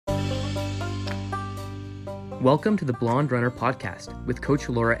Welcome to the Blonde Runner podcast with Coach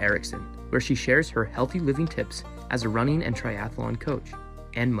Laura Erickson, where she shares her healthy living tips as a running and triathlon coach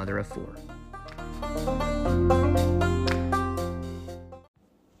and mother of 4.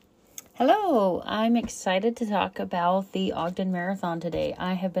 Hello, I'm excited to talk about the Ogden Marathon today.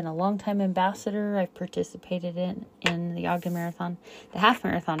 I have been a longtime ambassador. I've participated in the Ogden Marathon. The half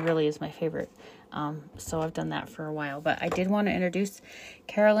marathon really is my favorite. So I've done that for a while, but I did want to introduce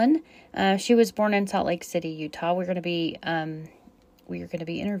Carolyn. She was born in Salt Lake City, Utah. We're going to be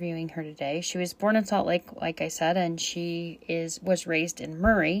interviewing her today. She was born in Salt Lake, like I said, and she was raised in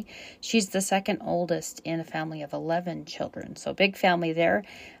Murray. She's the second oldest in a family of 11 children, so big family there.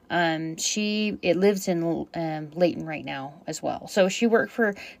 It lives in Layton right now as well. So she worked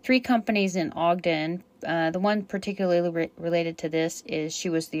for 3 companies in Ogden. The one particularly related to this is she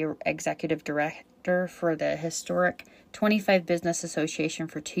was the executive director for the historic 25 Business Association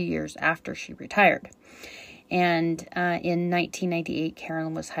for 2 years after she retired. And in 1998,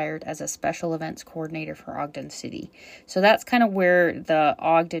 Carolyn was hired as a special events coordinator for Ogden City. So that's kind of where the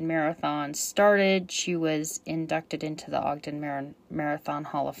Ogden Marathon started. She was inducted into the Ogden Marathon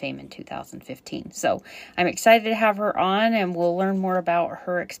Hall of Fame in 2015. So I'm excited to have her on, and we'll learn more about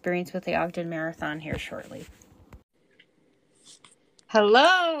her experience with the Ogden Marathon here shortly.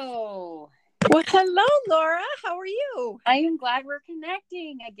 Hello. Well, hello, Laura. How are you? I am glad we're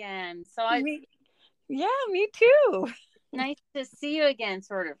connecting again. Me too. Nice to see you again,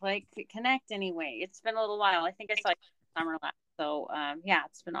 sort of like connect anyway. It's been a little while. I think I saw you summer last. So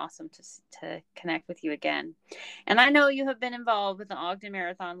it's been awesome to connect with you again. And I know you have been involved with the Ogden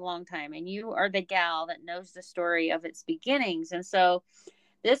Marathon a long time, and you are the gal that knows the story of its beginnings. And so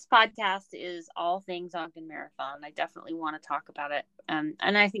this podcast is all things Ogden Marathon. I definitely want to talk about it. And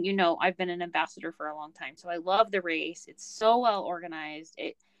I think, I've been an ambassador for a long time. So I love the race. It's so well organized.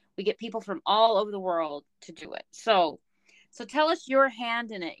 We get people from all over the world to do it. So tell us your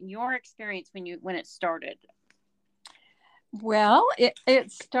hand in it and your experience when it started. Well,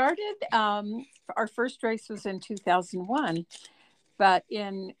 it started, our first race was in 2001, but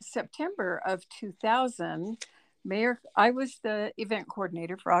in September of 2000, I was the event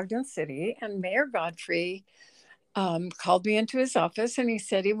coordinator for Ogden City, and Mayor Godfrey called me into his office, and he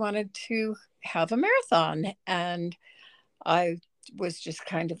said he wanted to have a marathon. And I was just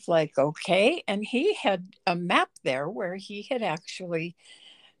kind of like, okay. And he had a map there where he had actually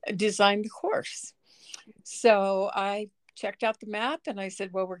designed the course. So I checked out the map and I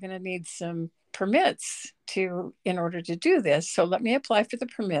said, well, we're going to need some permits in order to do this. So let me apply for the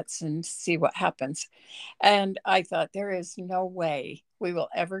permits and see what happens. And I thought, there is no way we will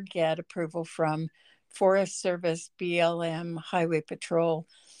ever get approval from Forest Service, BLM, Highway Patrol,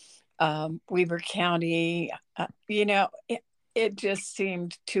 Weber County. It just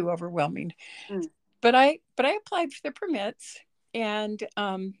seemed too overwhelming. But I applied for the permits, and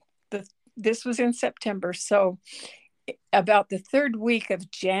this was in September. So about the 3rd week of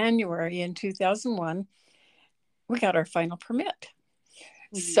January in 2001, we got our final permit.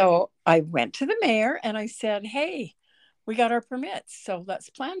 Mm-hmm. So I went to the mayor and I said, hey, we got our permits, so let's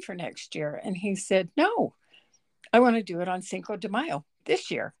plan for next year. And he said, no, I want to do it on Cinco de Mayo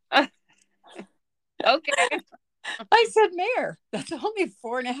this year. Okay. I said, Mayor, that's only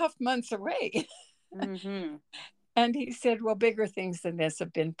 4.5 months away. Mm-hmm. And he said, well, bigger things than this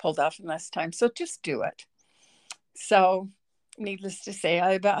have been pulled off in less time, so just do it. So needless to say,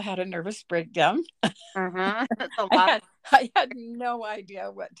 I about had a nervous breakdown. Uh-huh. That's a lot. I had no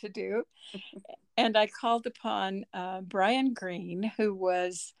idea what to do. And I called upon Brian Green, who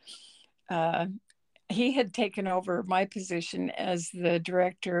was, he had taken over my position as the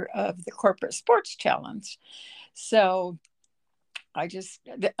director of the Corporate Sports Challenge. So I just,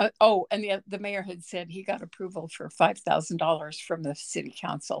 the mayor had said he got approval for $5,000 from the city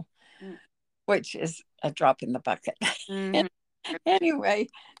council, which is a drop in the bucket. Mm-hmm. Anyway,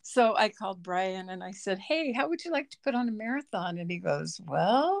 so I called Brian and I said, hey, how would you like to put on a marathon? And he goes,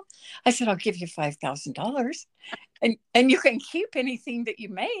 well, I said, I'll give you $5,000 and you can keep anything that you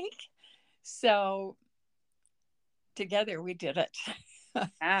make. So together we did it.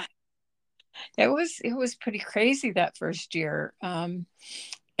 It was pretty crazy that first year. And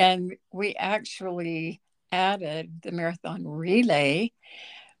we actually added the marathon relay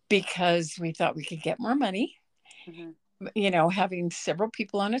because we thought we could get more money, having several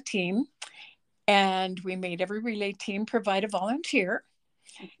people on a team. And we made every relay team provide a volunteer.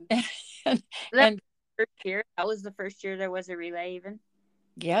 Mm-hmm. That was the first year there was a relay even?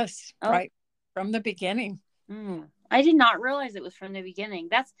 Yes, right from the beginning. I did not realize it was from the beginning.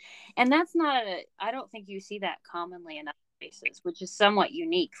 I don't think you see that commonly in other places, which is somewhat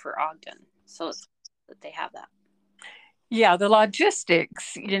unique for Ogden. So that they have that. Yeah, the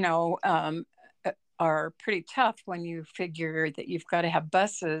logistics, are pretty tough when you figure that you've got to have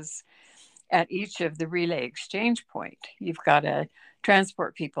buses at each of the relay exchange point. You've got to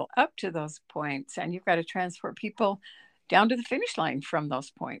transport people up to those points, and you've got to transport people down to the finish line from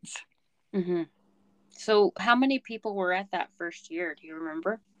those points. Mm-hmm. So how many people were at that first year? Do you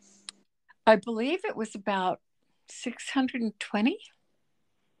remember? I believe it was about 620.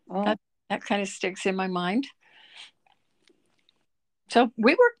 Oh, That kind of sticks in my mind. So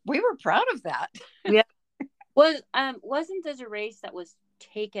we were proud of that. yeah. Wasn't this a race that was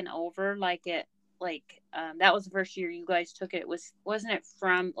taken over that was the first year you guys took it? Wasn't it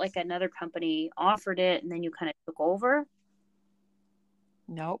from like another company offered it and then you kind of took over?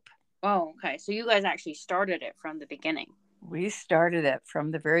 Nope. Oh, okay. So you guys actually started it from the beginning. We started it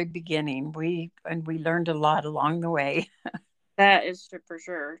from the very beginning. We learned a lot along the way. That is for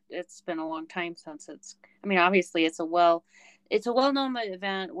sure. It's been a long time since obviously it's a well-known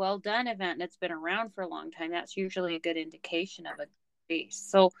event, well done event, and it's been around for a long time. That's usually a good indication of a race.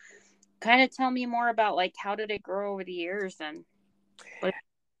 So kind of tell me more about like how did it grow over the years and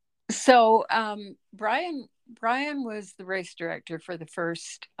So Brian was the race director for the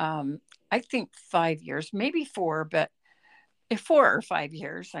first I think 5 years, maybe four, but 4 or 5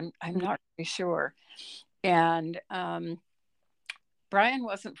 years. I'm not really sure. And Brian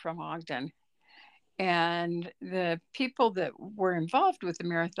wasn't from Ogden. And the people that were involved with the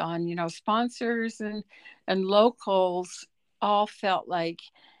marathon, sponsors and locals all felt like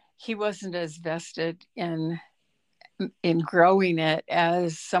he wasn't as vested in growing it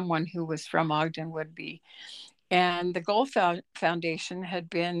as someone who was from Ogden would be. And the Gold Foundation had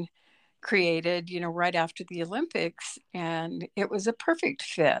been created, right after the Olympics, and it was a perfect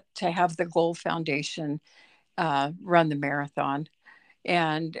fit to have the Gold Foundation run the marathon.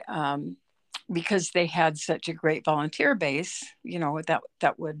 And because they had such a great volunteer base,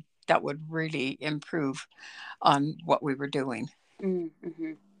 that would really improve on what we were doing.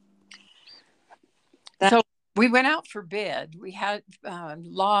 mm-hmm. So we went out for bid. We had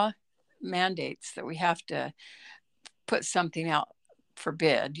law mandates that we have to put something out for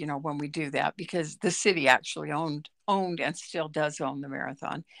bid, when we do that, because the city actually owned and still does own the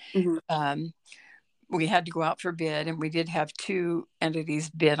marathon. Mm-hmm. We had to go out for bid, and we did have two entities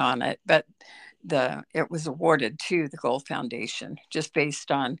bid on it, but it was awarded to the Gold Foundation just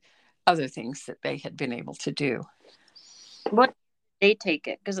based on other things that they had been able to do. What did they take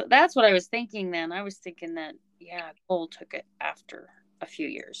it? Because that's what I was thinking then. I was thinking that, yeah, Gold took it after a few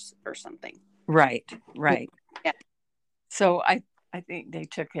years or something. Right. Yeah. So I think they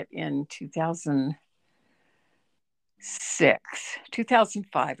took it in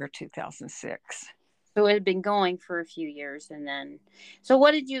 2005 or 2006. So it had been going for a few years, and then, so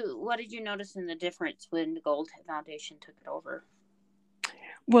what did you notice in the difference when the Gold Foundation took it over?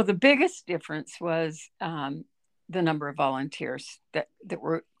 Well, the biggest difference was the number of volunteers that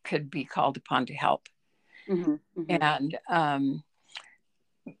could be called upon to help. Mm-hmm, mm-hmm. And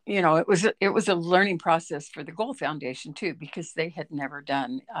it was a learning process for the Gold Foundation too, because they had never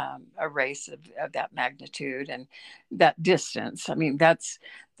done a race of that magnitude and that distance. I mean, that's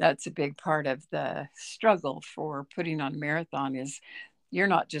a big part of the struggle for putting on a marathon. Is you're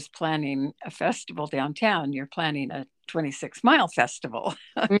not just planning a festival downtown, you're planning a 26-mile festival.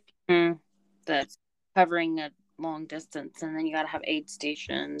 Mm-hmm. That's covering a long distance, and then you got to have aid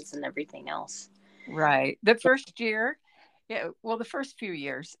stations and everything else. Right. The first year, the first few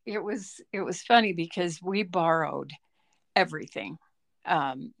years, it was funny because we borrowed everything.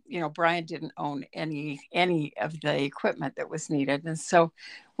 Brian didn't own any of the equipment that was needed, and so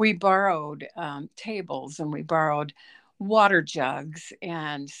we borrowed tables, and we borrowed water jugs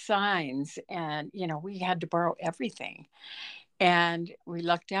and signs, and we had to borrow everything. And we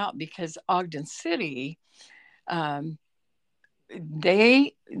lucked out because Ogden City, they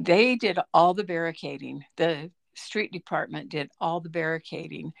did all the barricading. The street department did all the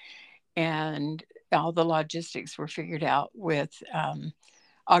barricading, and all the logistics were figured out with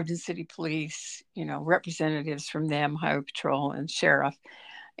Ogden City Police, representatives from them, Highway Patrol, and Sheriff,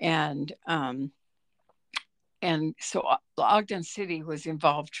 and so Ogden City was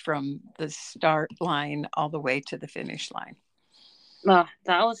involved from the start line all the way to the finish line. That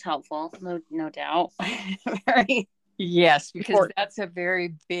was helpful, no doubt. Very. Yes, because important. That's a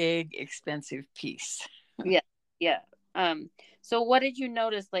very big, expensive piece. Yeah. So what did you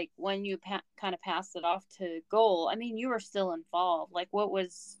notice, like, when you kind of passed it off to Goal? I mean, you were still involved. Like, what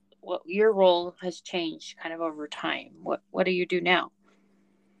your role has changed kind of over time? What do you do now?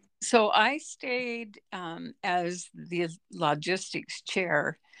 So I stayed as the logistics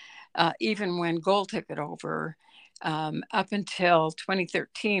chair even when gold took it over, up until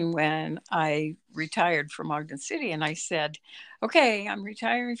 2013 when I retired from Ogden City. And I said, okay, I'm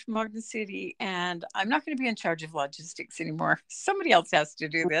retiring from Ogden City and I'm not going to be in charge of logistics anymore. Somebody else has to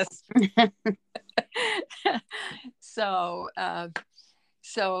do this. So,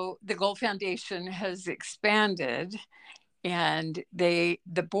 so the Gold Foundation has expanded, and the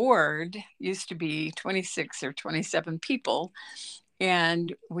board used to be 26 or 27 people,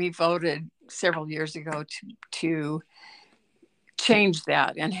 and we voted several years ago to change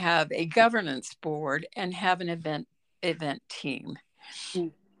that and have a governance board and have an event team.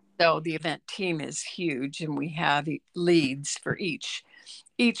 Mm. So the event team is huge, and we have leads for each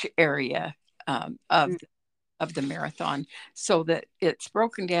area of the marathon, so that it's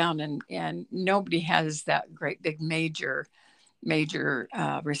broken down, and nobody has that great big major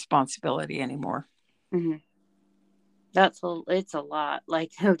responsibility anymore. Mm-hmm. It's a lot.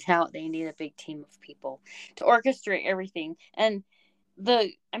 Like, no doubt they need a big team of people to orchestrate everything. And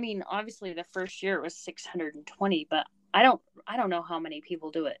obviously the first year it was 620, but I don't know how many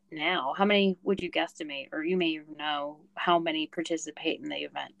people do it now. How many would you guesstimate, or you may even know how many participate in the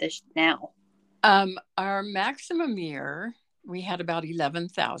event this now? Our maximum year, we had about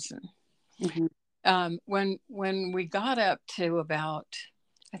 11,000. Mm-hmm. When we got up to about,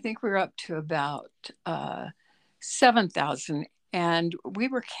 I think we were up to about 7,000, and we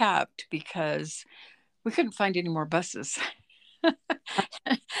were capped because we couldn't find any more buses.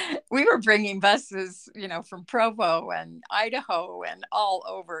 We were bringing buses, from Provo and Idaho and all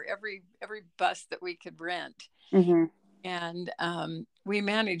over, every bus that we could rent. Mm-hmm. And we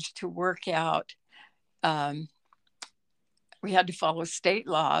managed to work out, we had to follow state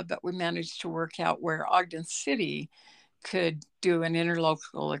law, but we managed to work out where Ogden City could do an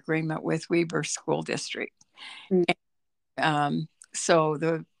interlocal agreement with Weber School District. Mm-hmm. So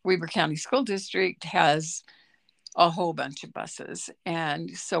the Weber County School District has a whole bunch of buses.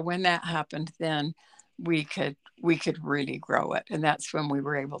 And so when that happened, then we could really grow it. And that's when we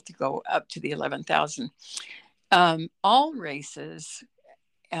were able to go up to the 11,000. All races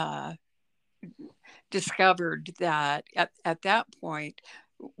discovered that at that point,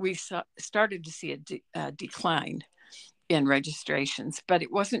 we started to see a decline in registrations, but it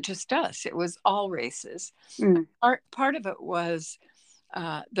wasn't just us, it was all races. Mm. Part of it was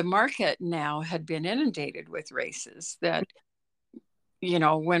the market now had been inundated with races that,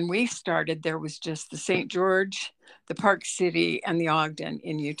 when we started, there was just the St. George, the Park City, and the Ogden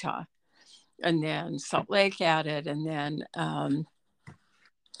in Utah. And then Salt Lake added, and then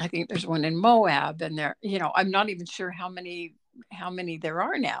I think there's one in Moab, and there, I'm not even sure how many there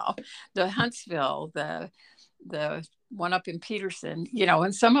are now. The Huntsville, the one up in Peterson,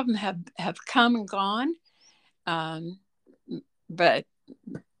 and some of them have come and gone, but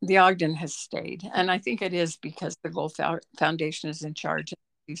the Ogden has stayed, and I think it is because the Gold Foundation is in charge and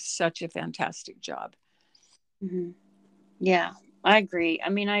do such a fantastic job. Mm-hmm. Yeah, I agree.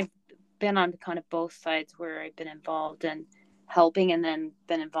 I've been on kind of both sides where I've been involved in helping and then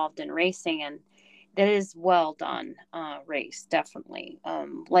been involved in racing, and that is well done race, definitely.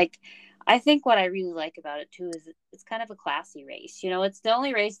 I think what I really like about it too is it's kind of a classy race. It's the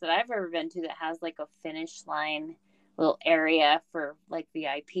only race that I've ever been to that has like a finish line little area for like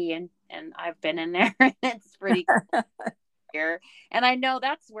VIP, and I've been in there. It's pretty cool here. And I know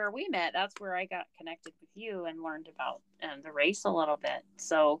that's where we met. That's where I got connected with you and learned about the race a little bit.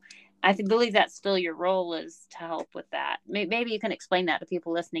 So I believe that's still your role, is to help with that. Maybe you can explain that to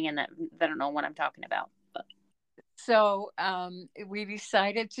people listening and that don't know what I'm talking about. But. So we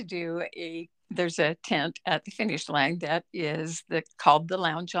decided to do there's a tent at the finish line that is called the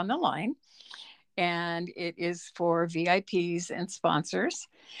Lounge on the Line. And it is for VIPs and sponsors.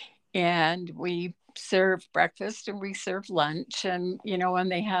 And we serve breakfast and we serve lunch, and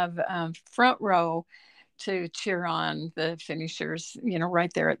and they have front row to cheer on the finishers,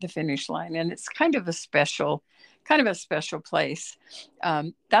 right there at the finish line. And it's kind of a special place.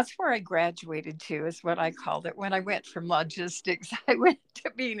 That's where I graduated to, is what I called it. When I went from logistics, I went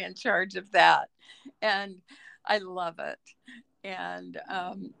to being in charge of that, and I love it. And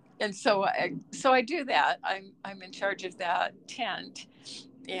so I do that. I'm in charge of that tent,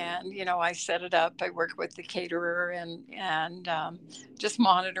 and I set it up. I work with the caterer and just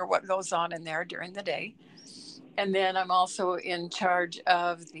monitor what goes on in there during the day. And then I'm also in charge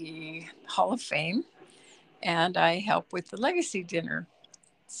of the Hall of Fame, and I help with the legacy dinner.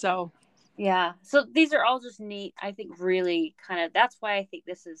 So Yeah. So these are all just neat. I think really kind of, that's why I think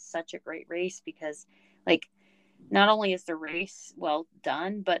this is such a great race, because like not only is the race well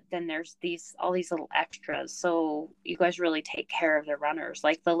done, but then there's all these little extras. So you guys really take care of the runners.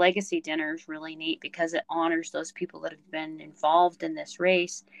 Like the legacy dinner is really neat because it honors those people that have been involved in this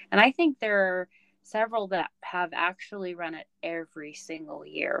race. And I think there are several that have actually run it every single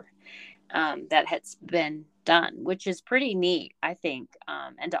year, that has been done, which is pretty neat, I think.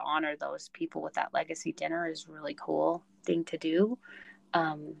 And to honor those people with that legacy dinner is really cool thing to do.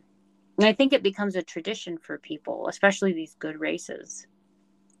 Um, and I think it becomes a tradition for people, especially these good races.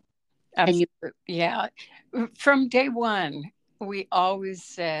 And you, Absolutely. Yeah. From day one, we always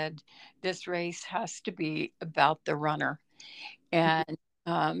said this race has to be about the runner. And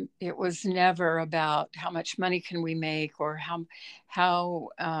it was never about how much money can we make or how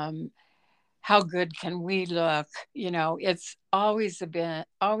how good can we look. It's always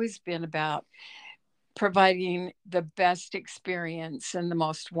been about providing the best experience and the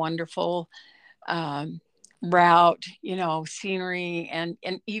most wonderful um, route, scenery, and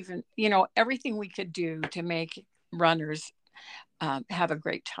even everything we could do to make runners have a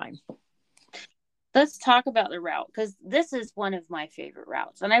great time. let's talk about the route, because this is one of my favorite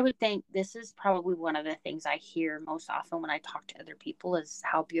routes. And I would think this is probably one of the things I hear most often when I talk to other people is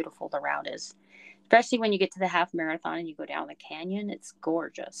how beautiful the route is, especially when you get to the half marathon and you go down the canyon. It's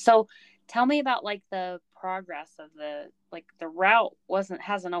gorgeous. So tell me about like the progress of the route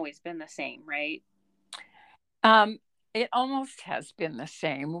hasn't always been the same, right? Um, it almost has been the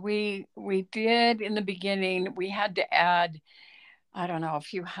same. We did in the beginning. We had to add, I don't know, a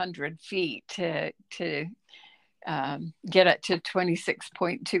few 100 feet to get it to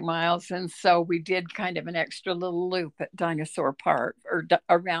 26.2 miles, and so we did kind of an extra little loop at Dinosaur Park or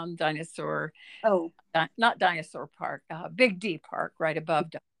around Dinosaur, Oh, not Dinosaur Park, Big D Park, right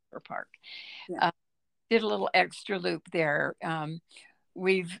above Dinosaur Park. yeah. Did a little extra loop there.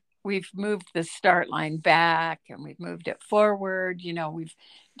 We've moved the start line back and we've moved it forward. We've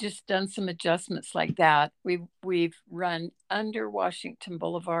just done some adjustments like that. We've run under Washington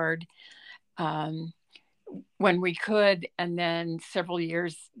Boulevard when we could, and then several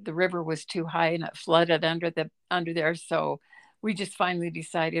years the river was too high and it flooded under there. So we just finally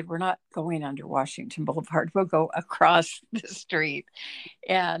decided we're not going under Washington Boulevard. We'll go across the street,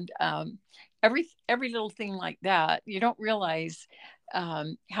 and every little thing like that. You don't realize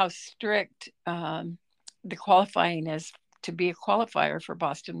how strict the qualifying is to be a qualifier for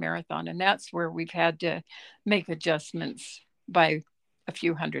Boston Marathon, and that's where we've had to make adjustments by a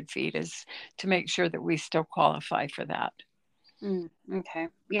few 100 feet, is to make sure that we still qualify for that. Okay.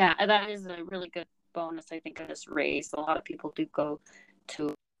 Yeah, that is a really good bonus, I think, of this race. A lot of people do go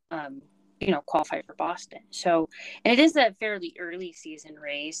to, um, qualify for Boston. So, and it is a fairly early season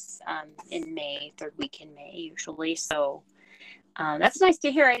race, in May, third week in May, usually. So, that's nice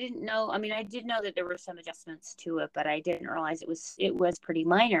to hear. I didn't know. I mean, I did know that there were some adjustments to it, but I didn't realize it was pretty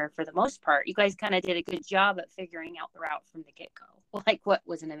minor for the most part. You guys kind of did a good job at figuring out the route from the get go. Like, what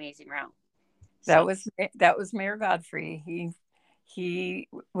was an amazing route? That So, was Mayor Godfrey. He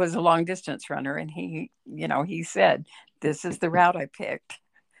was a long distance runner, and he said, "This is the route I picked."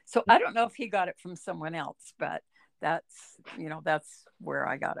 So I don't know if he got it from someone else, but that's where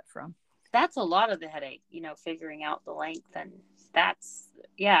I got it from. that's a lot of the headache, figuring out the length, and that's,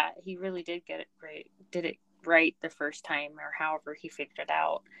 yeah, he really did get it right, did it right the first time, or however he figured it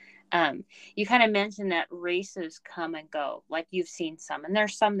out. You kind of mentioned that races come and go, like you've seen some, and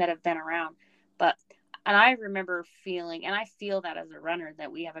there's some that have been around, but, and I remember feeling, and I feel that as a runner,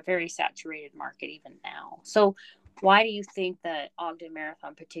 that we have a very saturated market even now. So why do you think that Ogden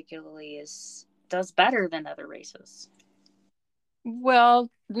Marathon particularly does better than other races? Well,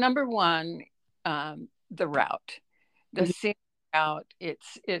 number one, the route, the Mhm. scenic route.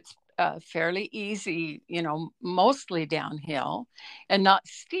 It's fairly easy, mostly downhill, and not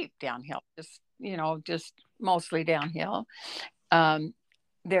steep downhill. Just mostly downhill. Um,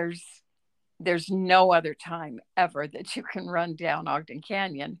 there's there's no other time ever that you can run down Ogden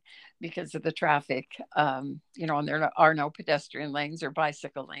Canyon because of the traffic. And there are no pedestrian lanes or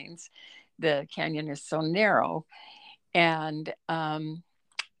bicycle lanes. The canyon is so narrow, and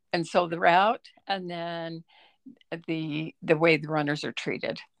so the route, and then the way the runners are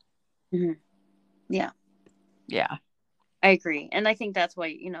treated. Mhm. Yeah. Yeah. I agree. And I think that's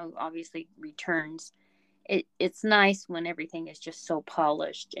why, obviously returns, it's nice when everything is just so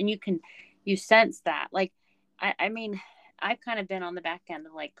polished, and you sense that. Like, I mean, I've kind of been on the back end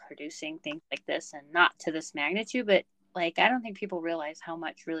of like producing things like this, and not to this magnitude, but like, I don't think people realize how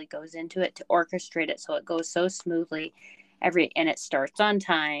much really goes into it to orchestrate it so it goes so smoothly and it starts on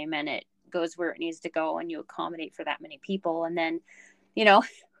time, and it goes where it needs to go, and you accommodate for that many people. And then, you know,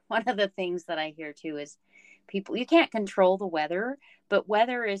 one of the things that I hear too is people, you can't control the weather, but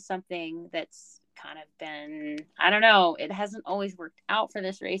weather is something that's kind of been, I don't know, it hasn't always worked out for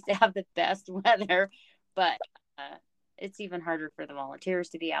this race to have the best weather, but it's even harder for the volunteers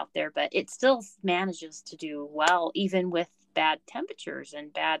to be out there, but it still manages to do well, even with bad temperatures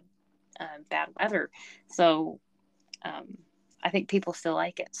and bad weather. So I think people still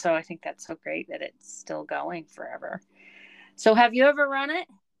like it. So I think that's so great that it's still going forever. So have you ever run it?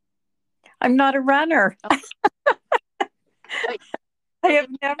 I'm not a runner. Oh. I have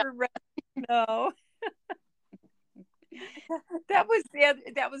never run. No. That was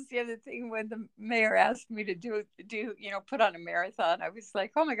the other thing when the mayor asked me to do put on a marathon. I was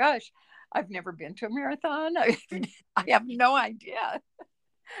like, oh my gosh, I've never been to a marathon. I have no idea.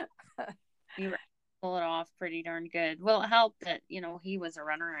 You pull it off pretty darn good. Well, it helped that he was a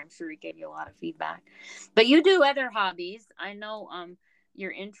runner. I'm sure he gave you a lot of feedback. But you do other hobbies. I know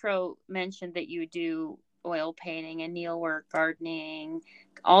your intro mentioned that you do oil painting and needlework, gardening,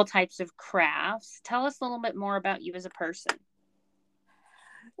 all types of crafts. Tell us a little bit more about you as a person.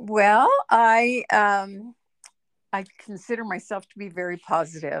 Well, I consider myself to be very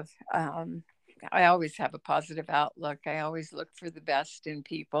positive. I always have a positive outlook. I always look for the best in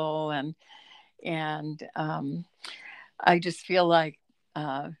people, and I just feel like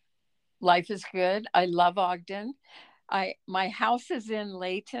life is good. I love Ogden. My house is in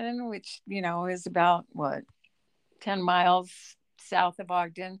Layton, which is about 10 miles south of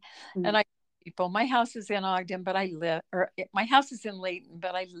Ogden, and my house is in Ogden, but my house is in Layton,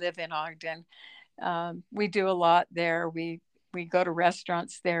 but I live in Ogden. We do a lot there. We go to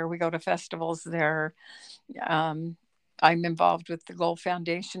restaurants there. We go to festivals there. I'm involved with the Gold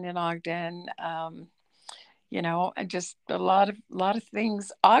Foundation in Ogden. And just a lot of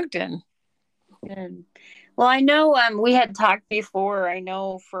things. Ogden. Good. Well, I know we had talked before. I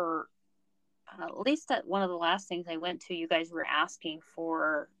know for at least at one of the last things I went to, you guys were asking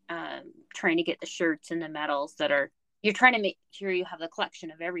for trying to get the shirts and the medals you're trying to make sure you have the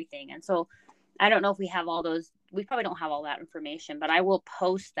collection of everything. And so I don't know if we have all those. We probably don't have all that information, but I will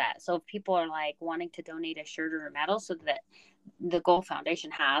post that. So if people are like wanting to donate a shirt or a medal so that the Gold Foundation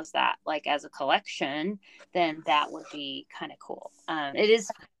has that like as a collection, then that would be kind of cool. It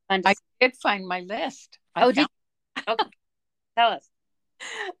is fun to I did find my list. Okay. Tell us.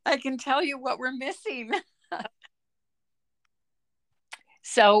 I can tell you what we're missing.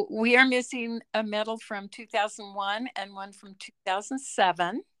 So we are missing a medal from 2001 and one from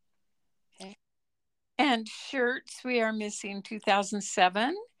 2007. Okay. And shirts, we are missing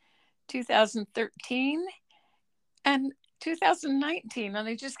 2007, 2013, and 2019. And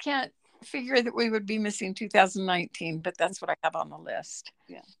I just can't figure that we would be missing 2019, but that's what I have on the list.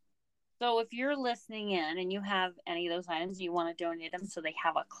 Yeah. So if you're listening in and you have any of those items, you want to donate them so they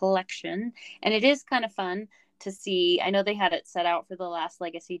have a collection. And it is kind of fun to see. I know they had it set out for the last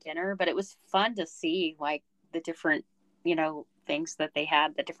Legacy dinner, but it was fun to see like the different, things that they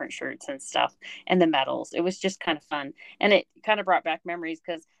had, the different shirts and stuff and the medals. It was just kind of fun. And it kind of brought back memories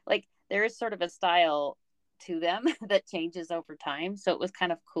because like there is sort of a style to them that changes over time. So it was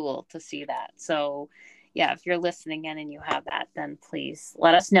kind of cool to see that. So yeah, if you're listening in and you have that, then please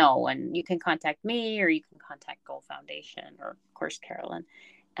let us know. And you can contact me or you can contact Gold Foundation or, of course, Carolyn.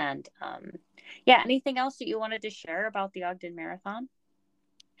 And anything else that you wanted to share about the Ogden Marathon?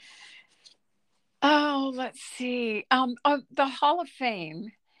 Oh, let's see. The Hall of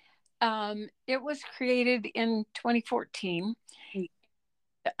Fame. It was created in 2014.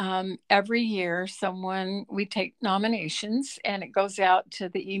 Every year, we take nominations and it goes out to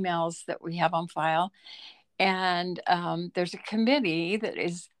the emails that we have on file. And there's a committee that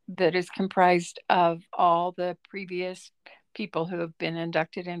is comprised of all the previous people who have been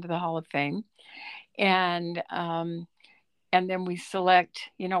inducted into the Hall of Fame. And then we select,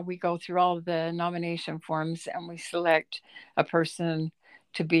 we go through all of the nomination forms and we select a person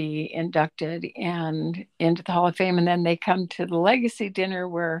to be inducted and into the Hall of Fame. And then they come to the Legacy dinner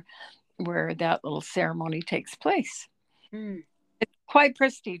where that little ceremony takes place. Mm. It's quite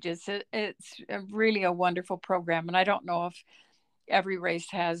prestigious. It's really a wonderful program. And I don't know if every race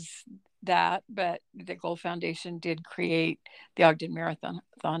has that, but the Gold Foundation did create the Ogden Marathon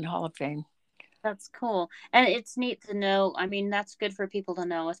Hall of Fame. That's cool. And it's neat to know. I mean, that's good for people to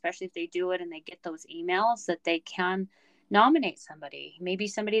know, especially if they do it and they get those emails that they can nominate somebody, maybe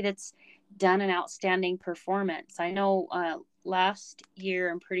somebody that's done an outstanding performance. I know last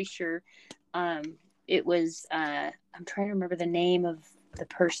year, I'm pretty sure it was, I'm trying to remember the name of the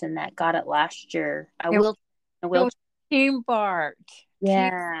person that got it last year. Team Bart. Yeah.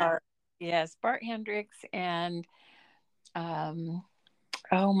 Team Bart. Yes, Bart Hendricks and oh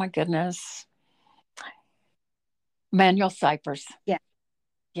my goodness. Manuel Cypers. Yeah.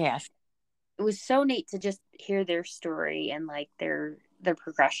 Yes. It was so neat to just hear their story and like their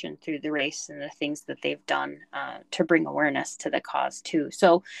progression through the race and the things that they've done to bring awareness to the cause too.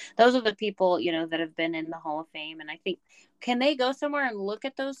 So those are the people, that have been in the Hall of Fame. And I think, can they go somewhere and look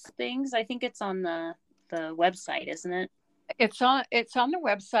at those things? I think it's on the website, isn't it? It's on the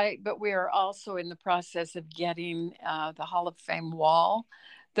website, but we are also in the process of getting the Hall of Fame wall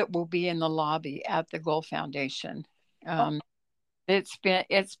that will be in the lobby at the Gold Foundation. It's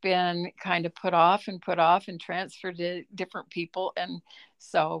been kind of put off and transferred to different people, and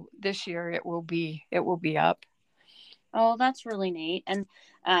so this year it will be up. Oh, that's really neat. And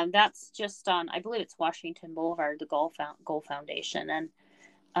that's just on, I believe it's Washington Boulevard, the Gold Foundation.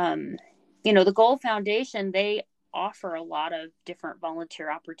 And the Gold Foundation, they offer a lot of different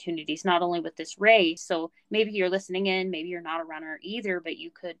volunteer opportunities, not only with this race. So maybe you're listening in, maybe you're not a runner either, but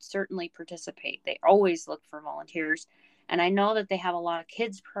you could certainly participate. They always look for volunteers. And I know that they have a lot of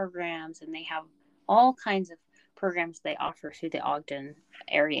kids programs, and they have all kinds of programs they offer through the Ogden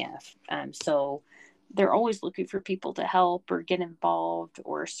area. So they're always looking for people to help or get involved,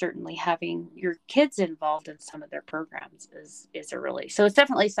 or certainly having your kids involved in some of their programs is a really, so it's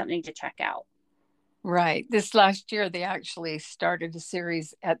definitely something to check out. Right. This last year, they actually started a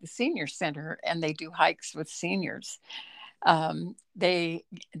series at the senior center, and they do hikes with seniors. They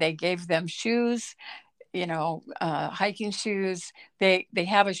gave them shoes, hiking shoes. They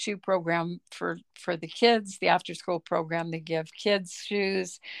have a shoe program for the kids. The after school program, they give kids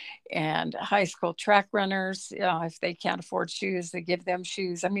shoes, and high school track runners, if they can't afford shoes, they give them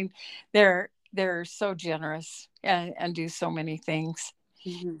shoes. I mean, they're so generous and do so many things.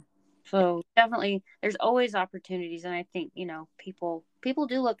 Mm-hmm. So definitely there's always opportunities. And I think, people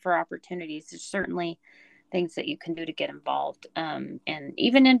do look for opportunities. There's certainly things that you can do to get involved, and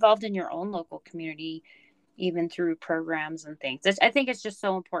even involved in your own local community, even through programs and things. I think it's just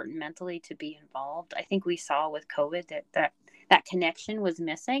so important mentally to be involved. I think we saw with COVID that connection was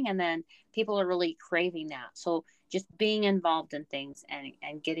missing, and then people are really craving that. So just being involved in things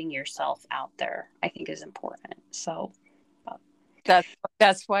and getting yourself out there, I think, is important. So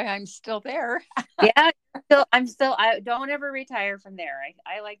that's why I'm still there. Yeah, I don't ever retire from there.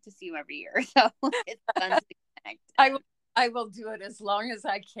 I like to see you every year, so it's fun to connect. I will do it as long as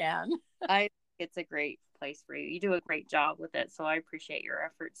I can. I think it's a great place for you. You do a great job with it, so I appreciate your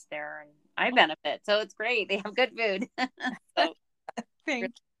efforts there, and I benefit. So it's great. They have good food. So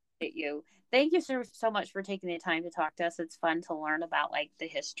Thank you. Thank you so much for taking the time to talk to us. It's fun to learn about like the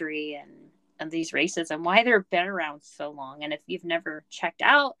history and these races and why they've been around so long. And if you've never checked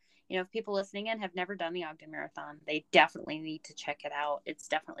out, if people listening in have never done the Ogden Marathon, they definitely need to check it out. It's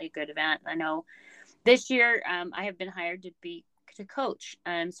definitely a good event. I know this year I have been hired to coach,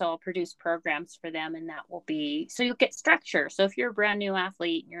 and so I'll produce programs for them, and that will be, so you'll get structure. So if you're a brand new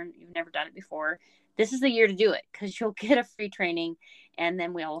athlete, you've never done it before, this is the year to do it, because you'll get a free training, and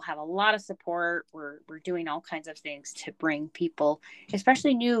then we'll have a lot of support. We're doing all kinds of things to bring people,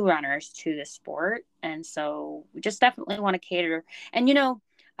 especially new runners, to the sport. And so we just definitely want to cater. And,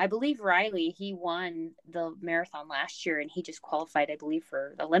 I believe Riley, he won the marathon last year, and he just qualified, I believe,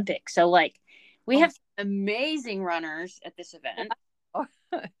 for the Olympics. So like we have amazing runners at this event.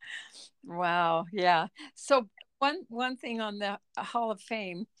 Wow. Yeah. So one thing on the Hall of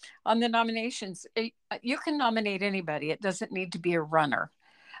Fame, on the nominations, you can nominate anybody. It doesn't need to be a runner.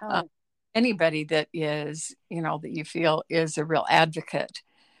 Anybody that is, that you feel is a real advocate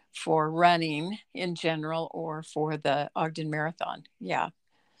for running in general or for the Ogden Marathon. Yeah.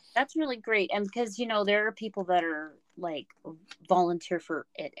 That's really great. And because, there are people that are like volunteer for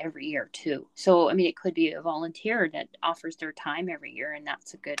it every year too. So, I mean, it could be a volunteer that offers their time every year, and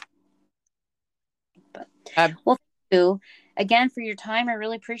that's a good, but well, thank you again for your time. I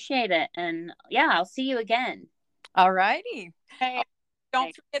really appreciate it. And yeah, I'll see you again. All righty. Hey.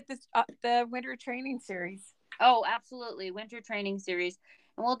 Don't forget the winter training series. Oh, absolutely. Winter training series.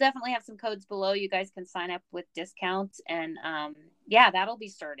 And we'll definitely have some codes below. You guys can sign up with discounts. And that'll be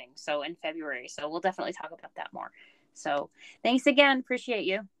starting. So in February. So we'll definitely talk about that more. So thanks again. Appreciate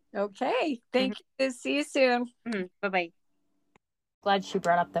you. Okay. Thank you. See you soon. Bye-bye. Glad she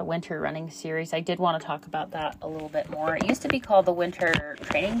brought up the winter running series. I did want to talk about that a little bit more. It used to be called the Winter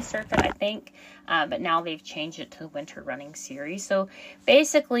Training Circuit, I think, but now they've changed it to the Winter Running Series. So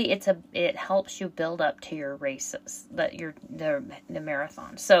basically, it helps you build up to your races, the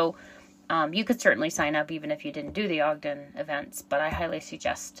marathon. So you could certainly sign up even if you didn't do the Ogden events, but I highly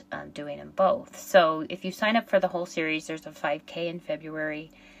suggest doing them both. So if you sign up for the whole series, there's a 5K in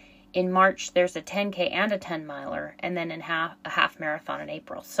February, in March, there's a 10K and a 10 miler, and then a half marathon in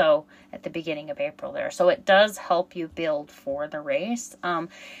April. So at the beginning of April there. So it does help you build for the race.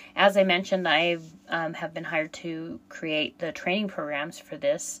 As I mentioned, I have been hired to create the training programs for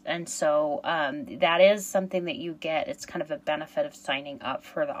this. And so that is something that you get. It's kind of a benefit of signing up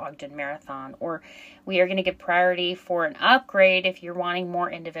for the Ogden Marathon. Or we are going to give priority for an upgrade if you're wanting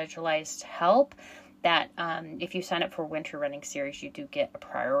more individualized help. That if you sign up for Winter Running Series, you do get a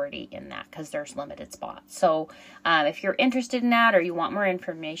priority in that because there's limited spots. So if you're interested in that or you want more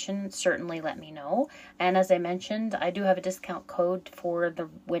information, certainly let me know. And as I mentioned, I do have a discount code for the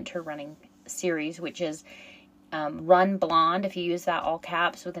Winter Running Series, which is Run Blonde. If you use that all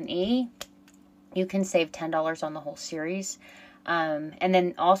caps with an E, you can save $10 on the whole series. And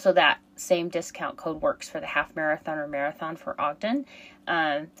then also that same discount code works for the half marathon or marathon for Ogden.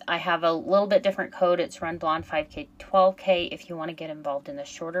 I have a little bit different code. It's Run Blonde 5K, 12K if you want to get involved in the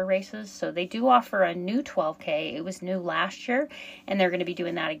shorter races. So they do offer a new 12K. It was new last year, and they're going to be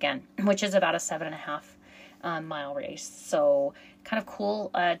doing that again, which is about a 7.5 mile race. So kind of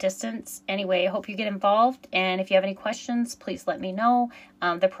cool distance. Anyway, I hope you get involved. And if you have any questions, please let me know.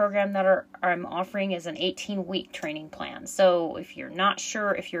 The program that I'm offering is an 18-week training plan. So if you're not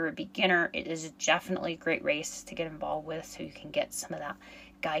sure, if you're a beginner, it is definitely a great race to get involved with so you can get some of that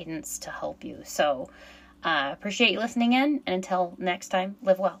guidance to help you. So appreciate you listening in. And until next time,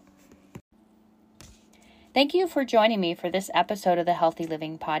 live well. Thank you for joining me for this episode of the Healthy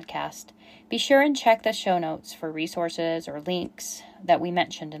Living Podcast. Be sure and check the show notes for resources or links that we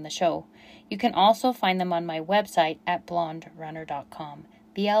mentioned in the show. You can also find them on my website at blonderunner.com.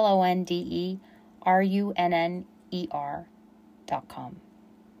 BLONDERUNNER.com.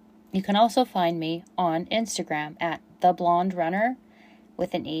 You can also find me on Instagram at The Blonde Runner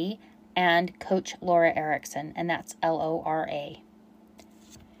with an E and Coach Laura Erickson, and that's LORA.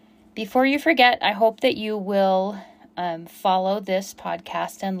 Before you forget, I hope that you will follow this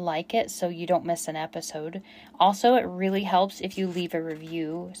podcast and like it so you don't miss an episode. Also, it really helps if you leave a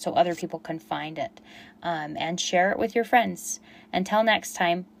review so other people can find it, and share it with your friends. Until next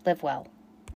time, live well.